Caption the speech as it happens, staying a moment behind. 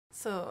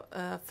So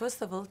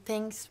first of all,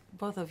 thanks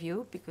both of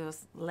you because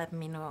let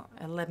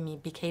me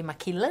became a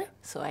killer.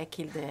 So I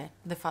killed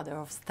the father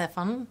of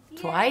Stefan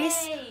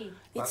twice.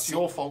 That's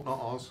your fault, not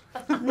ours.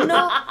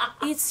 No,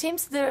 it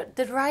seems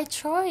the right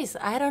choice.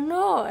 I don't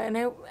know, and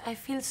I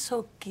feel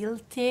so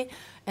guilty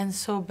and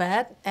so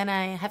bad, and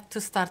I have to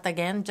start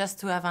again just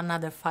to have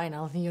another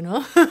final. You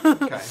know.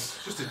 Okay,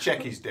 just to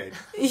check he's dead.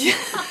 Yeah.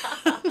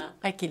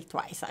 I killed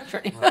twice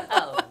actually. Right.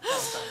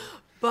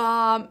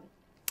 But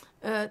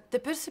the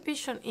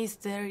perception is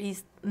there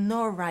is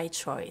no right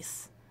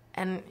choice,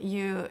 and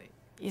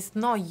it's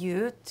not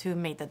you to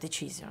make the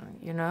decision.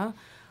 You know,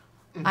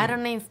 I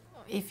don't know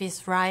if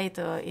it's right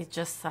or it's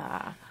just.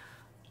 I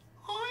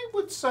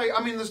would say,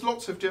 I mean, there's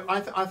lots of.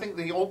 I think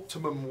the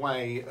optimum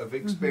way of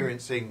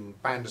experiencing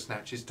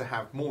Bandersnatch is to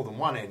have more than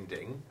one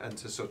ending and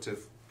to sort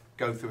of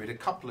go through it a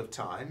couple of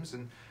times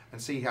and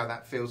see how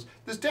that feels.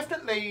 There's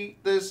definitely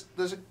there's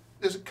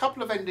a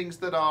couple of endings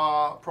that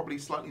are probably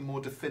slightly more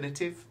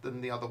definitive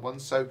than the other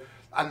ones. So,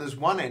 and there's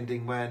one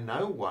ending where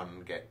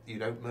you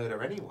don't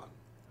murder anyone.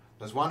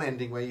 There's one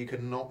ending where you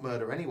can not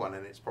murder anyone,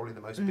 and it's probably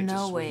the most bittersweet.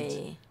 No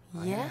way.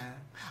 Oh, Yeah.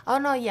 Oh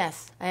no.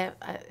 Yes.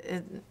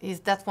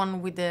 Is that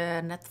one with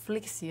the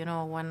Netflix? You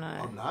know when.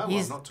 Oh no,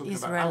 I'm not talking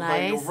about.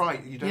 Realized, you're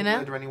right. You don't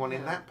murder anyone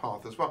in that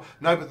path as well.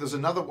 No, but there's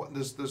another one.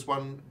 There's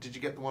one. Did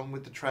you get the one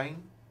with the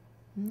train?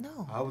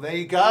 No. Oh, there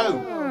you go.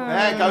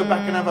 There, go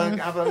back and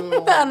have a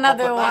little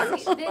another one.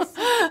 This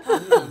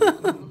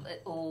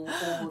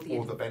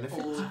all the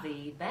benefits. All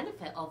the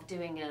benefit of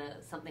doing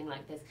something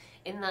like this,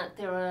 in that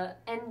there are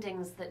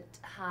endings that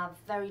have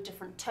very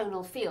different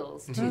tonal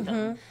feels to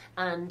them,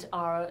 and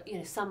are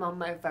some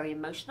are very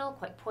emotional,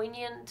 quite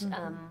poignant,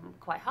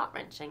 quite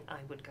heart-wrenching. I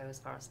would go as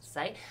far as to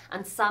say,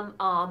 and some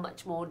are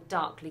much more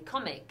darkly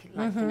comic,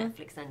 like the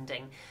Netflix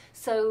ending.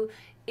 So.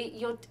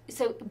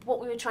 So what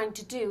we were trying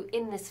to do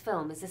in this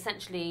film is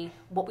essentially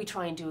what we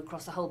try and do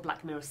across the whole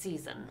Black Mirror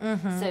season.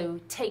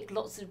 So take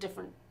lots of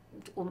different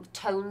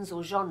tones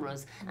or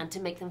genres and to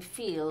make them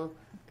feel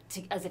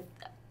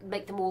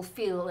make them all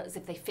feel as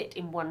if they fit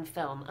in one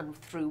film and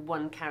through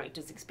one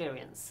character's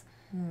experience.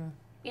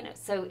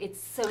 So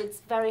it's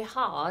very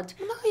hard.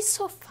 No, it's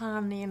so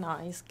funny. No,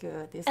 it's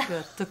good. It's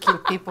good to kill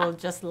people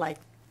just like.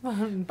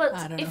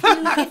 But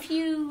if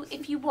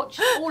you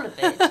watch all of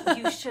it,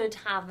 you should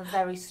have a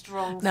very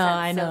strong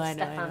sense of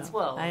Stefan's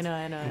world. I know.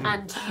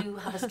 And you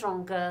have a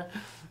stronger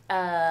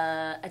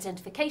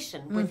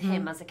identification with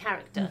him as a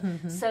character.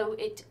 So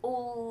it's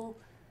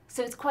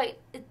quite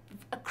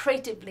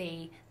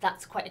creatively,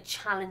 that's quite a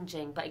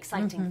challenging but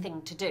exciting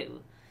thing to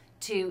do.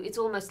 It's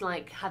almost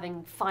like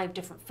having 5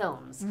 different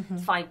films,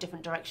 5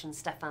 different directions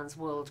Stefan's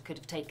world could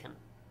have taken.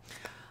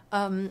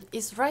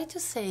 It's right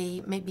to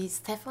say maybe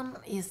Stefan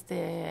is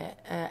the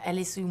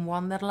Alice in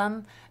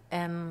Wonderland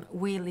and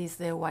Will is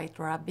the White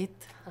Rabbit,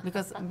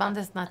 because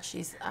Bandersnatch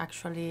is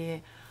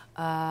actually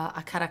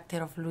a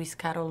character of Lewis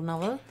Carroll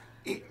novel.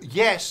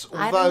 Yes,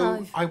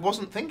 although I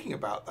wasn't thinking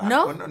about that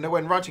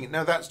when writing it.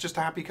 No, that's just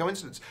a happy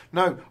coincidence.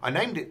 No, I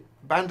named it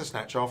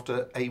Bandersnatch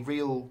after a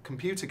real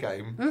computer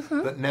game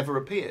that never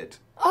appeared.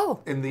 Oh.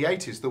 In the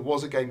 80s, there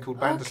was a game called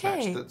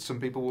Bandersnatch that some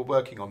people were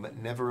working on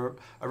that never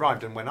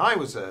arrived. And when I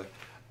was a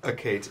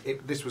kid,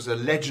 this was a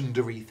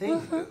legendary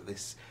thing. That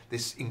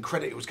this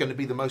incredible, it was going to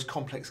be the most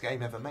complex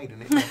game ever made,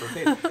 and it never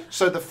appeared.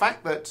 So the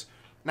fact that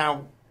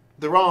now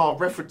there are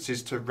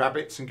references to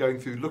rabbits and going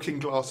through looking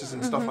glasses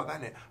and stuff like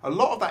that in it, a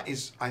lot of that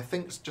is, I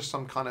think, just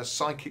some kind of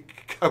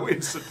psychic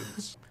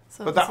coincidence.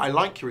 But I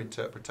like your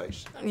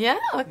interpretation. Yeah.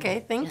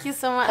 Okay. Thank you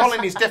so much.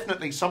 Colin is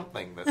definitely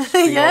something that's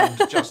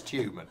beyond just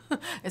human,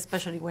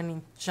 especially when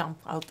he jump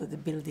out of the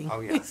building.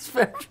 Oh yeah.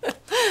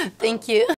 Thank you.